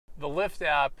Lyft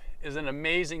app is an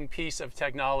amazing piece of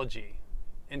technology.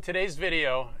 In today's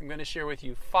video, I'm going to share with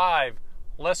you 5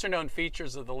 lesser known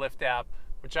features of the Lyft app,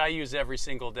 which I use every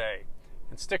single day.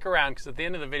 And stick around, because at the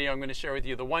end of the video, I'm going to share with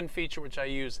you the one feature which I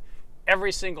use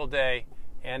every single day,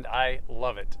 and I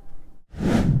love it.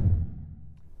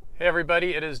 Hey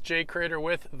everybody, it is Jay Crater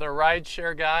with the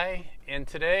Rideshare Guy, and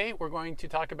today we're going to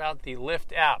talk about the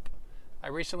Lyft app. I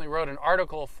recently wrote an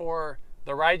article for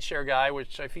the Rideshare Guy,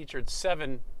 which I featured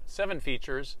seven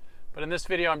features, but in this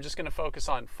video I'm just going to focus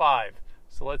on 5.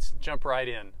 So let's jump right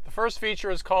in. The first feature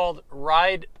is called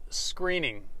ride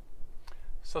screening.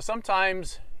 So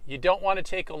sometimes you don't want to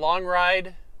take a long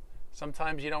ride,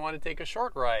 sometimes you don't want to take a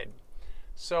short ride.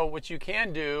 So what you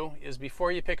can do is,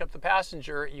 before you pick up the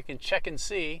passenger, you can check and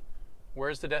see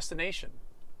where's the destination.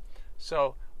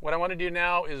 So what I want to do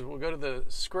now is we'll go to the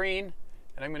screen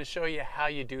and I'm going to show you how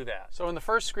you do that. So in the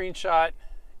first screenshot,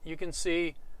 you can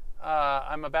see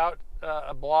I'm about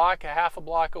half a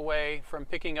block away from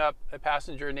picking up a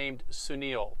passenger named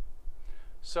Sunil.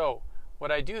 So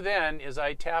what I do then is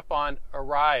I tap on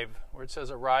Arrive, where it says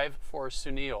Arrive for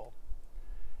Sunil.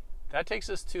 That takes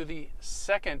us to the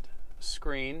second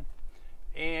screen,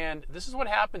 and this is what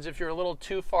happens if you're a little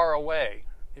too far away.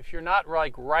 If you're not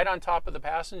like right on top of the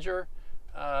passenger,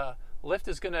 Lyft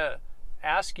is going to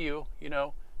ask you,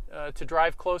 to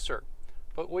drive closer.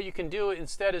 But what you can do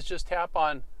instead is just tap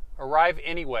on Arrive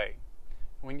Anyway.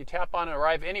 When you tap on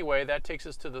Arrive Anyway, that takes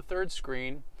us to the third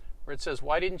screen where it says,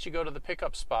 why didn't you go to the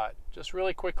pickup spot? Just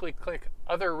really quickly click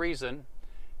Other Reason,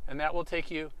 and that will take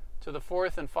you to the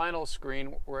fourth and final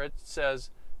screen where it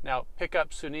says, now pick up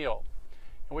Sunil.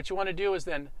 And what you want to do is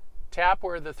then tap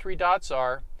where the 3 dots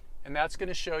are, and that's going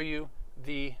to show you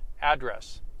the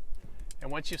address. And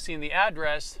once you've seen the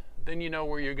address, then you know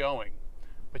where you're going.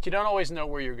 But you don't always know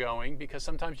where you're going, because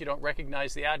sometimes you don't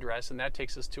recognize the address, and that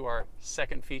takes us to our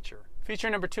second feature. Feature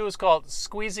number 2 is called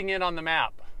squeezing in on the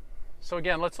map. So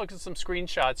again, let's look at some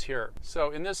screenshots here.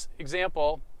 So in this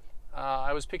example,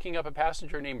 I was picking up a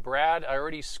passenger named Brad. I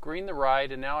already screened the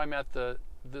ride, and now I'm at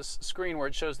this screen where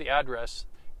it shows the address.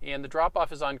 And the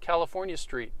drop-off is on California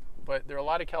Street, but there are a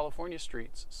lot of California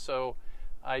streets, so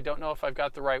I don't know if I've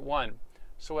got the right one.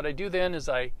 So what I do then is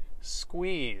I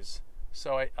squeeze.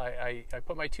 So I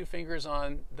put my 2 fingers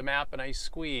on the map and I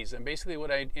squeeze. And basically what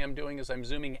I am doing is I'm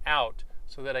zooming out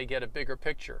so that I get a bigger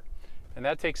picture. And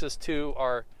that takes us to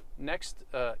our next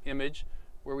image,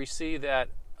 where we see that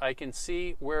I can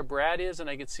see where Brad is and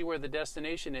I can see where the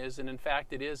destination is. And in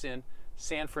fact, it is in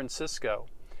San Francisco.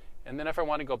 And then if I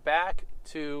want to go back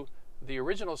to the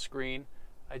original screen,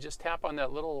 I just tap on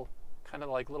that little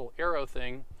little arrow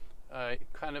thing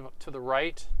kind of to the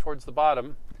right towards the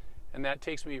bottom, and that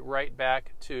takes me right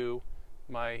back to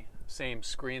my same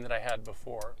screen that I had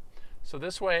before. So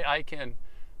this way I can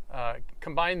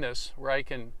combine this, where I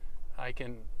can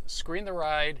screen the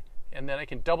ride, and then I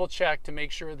can double check to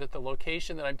make sure that the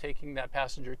location that I'm taking that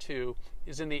passenger to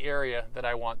is in the area that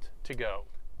I want to go.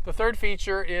 The third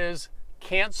feature is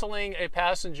canceling a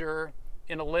passenger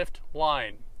in a Lyft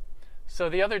line. So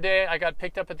the other day I got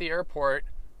picked up at the airport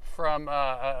from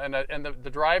and the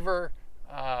driver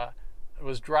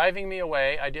was driving me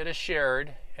away. I did a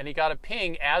shared, and he got a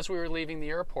ping as we were leaving the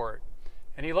airport,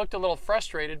 and he looked a little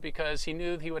frustrated because he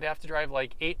knew he would have to drive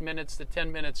like 8 minutes to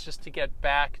 10 minutes just to get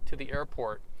back to the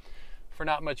airport for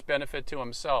not much benefit to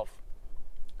himself.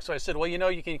 So I said, well,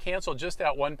 you can cancel just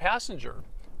that one passenger.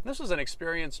 And this was an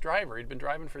experienced driver. He'd been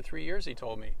driving for 3 years, he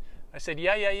told me. I said,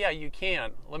 yeah, you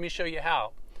can. Let me show you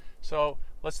how. So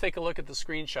let's take a look at the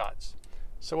screenshots.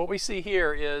 So what we see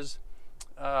here is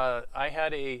I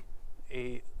had a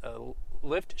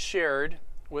Lyft shared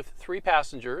with 3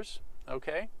 passengers,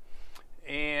 okay?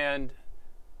 And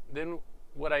then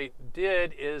what I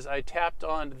did is I tapped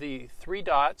on the 3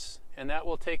 dots, and that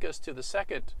will take us to the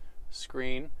second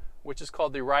screen, which is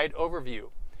called the Ride Overview.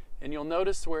 And you'll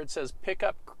notice where it says Pick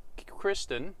Up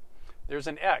Kristen, there's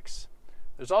an X.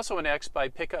 There's also an X by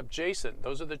Pick Up Jason.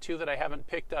 Those are the 2 that I haven't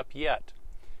picked up yet.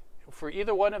 For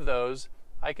either one of those,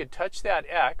 I could touch that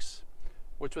X,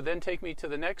 which would then take me to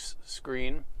the next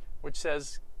screen, which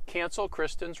says Cancel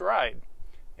Kristen's Ride.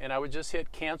 And I would just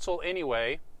hit Cancel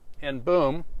Anyway, and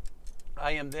boom,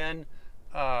 I am then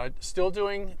still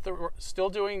doing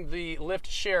the Lyft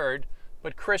shared,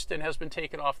 but Kristen has been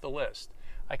taken off the list.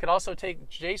 I could also take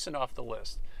Jason off the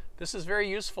list. This is very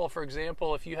useful, for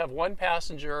example, if you have one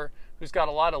passenger who's got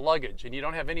a lot of luggage and you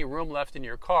don't have any room left in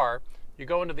your car. You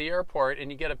go into the airport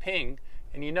and you get a ping,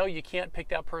 and you can't pick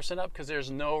that person up because there's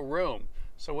no room.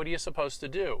 So what are you supposed to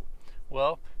do?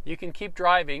 Well, you can keep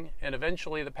driving, and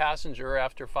eventually the passenger,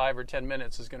 after 5 or 10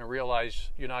 minutes, is going to realize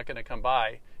you're not going to come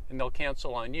by, and they'll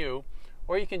cancel on you.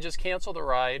 or you can just cancel the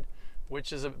ride,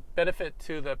 which is a benefit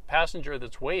to the passenger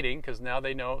that's waiting, because now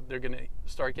they know they're going to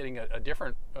start getting a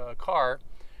different car,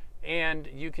 and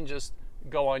you can just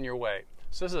go on your way.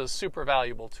 So this is a super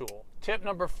valuable tool. Tip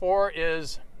number 4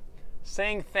 is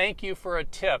saying thank you for a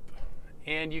tip,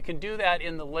 and you can do that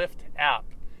in the Lyft app.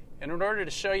 And in order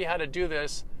to show you how to do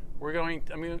this,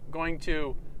 I'm going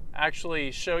to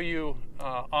actually show you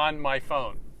on my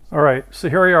phone. All right, so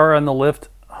here we are on the Lyft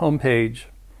homepage.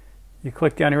 You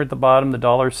click down here at the bottom, the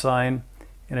 $,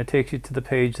 and it takes you to the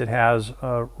page that has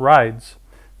rides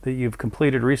that you've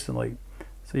completed recently.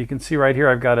 So you can see right here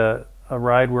I've got a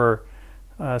ride where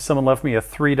someone left me a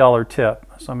 $3 tip.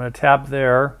 So I'm going to tap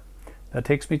there. That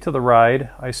takes me to the ride.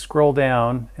 I scroll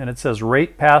down and it says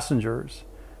rate passengers.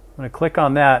 I'm going to click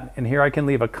on that, and here I can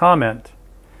leave a comment.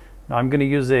 Now I'm going to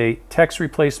use a text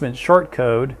replacement short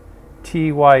code,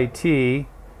 TYT.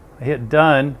 I hit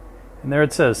done, and there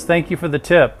it says, thank you for the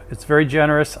tip. It's very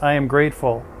generous. I am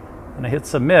grateful. And I hit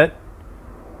submit,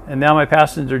 and now my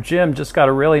passenger Jim just got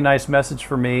a really nice message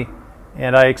for me,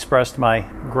 and I expressed my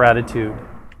gratitude.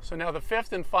 So now the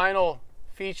 5th and final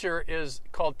feature is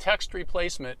called text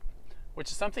replacement,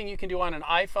 which is something you can do on an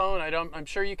iPhone. I'm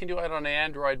sure you can do it on an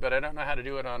Android, but I don't know how to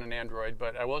do it on an Android.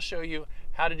 But I will show you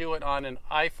how to do it on an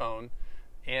iPhone,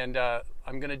 and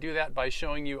I'm going to do that by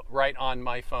showing you right on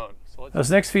my phone. So this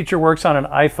next feature works on an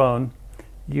iPhone.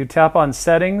 You tap on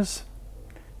Settings,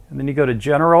 and then you go to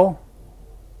General.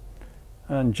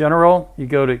 On General, you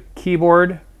go to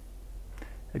Keyboard.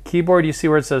 At Keyboard, you see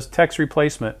where it says Text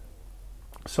Replacement.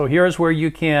 So here's where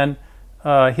you can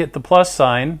hit the plus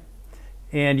sign,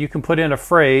 and you can put in a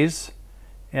phrase,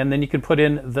 and then you can put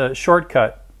in the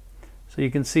shortcut. So you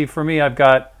can see for me I've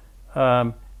got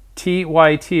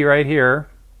TYT right here,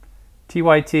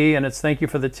 TYT, and it's thank you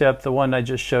for the tip, the one I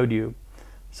just showed you.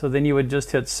 So then you would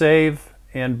just hit save,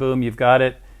 and boom, you've got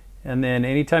it. And then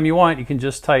anytime you want, you can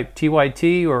just type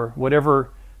TYT or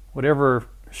whatever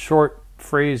short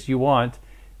phrase you want,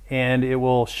 and it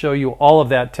will show you all of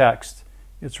that text.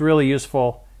 It's really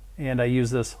useful, and I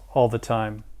use this all the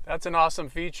time. That's an awesome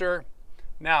feature.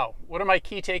 Now, what are my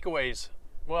key takeaways?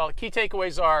 Well, key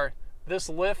takeaways are this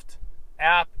Lyft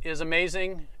app is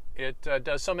amazing. It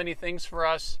does so many things for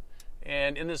us.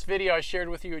 And in this video, I shared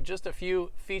with you just a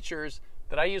few features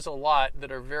that I use a lot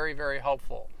that are very, very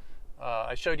helpful.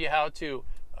 I showed you how to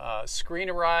screen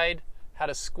a ride, how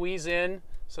to squeeze in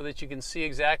so that you can see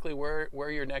exactly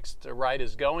where your next ride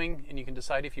is going, and you can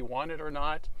decide if you want it or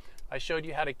not. I showed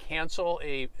you how to cancel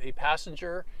a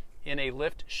passenger in a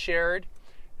Lyft shared.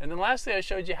 And then lastly, I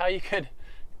showed you how you could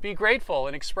be grateful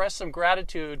and express some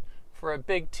gratitude for a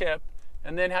big tip,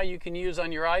 and then how you can use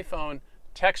on your iPhone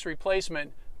text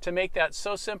replacement to make that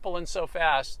so simple and so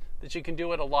fast that you can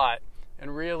do it a lot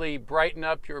and really brighten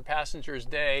up your passenger's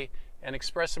day and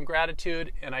express some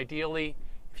gratitude, and ideally,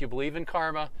 if you believe in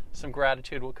karma, some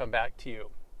gratitude will come back to you.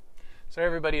 So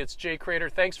everybody, it's Jay Crater.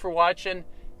 Thanks for watching.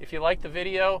 If you liked the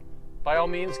video, by all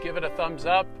means, give it a thumbs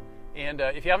up. And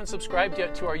if you haven't subscribed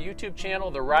yet to our YouTube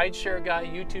channel, the Rideshare Guy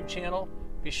YouTube channel,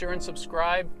 be sure and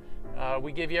subscribe.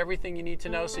 We give you everything you need to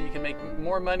know so you can make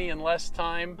more money in less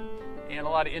time, and a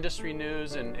lot of industry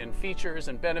news and features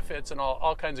and benefits and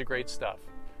all kinds of great stuff.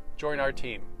 Join our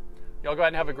team. Y'all go out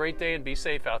and have a great day and be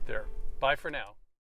safe out there. Bye for now.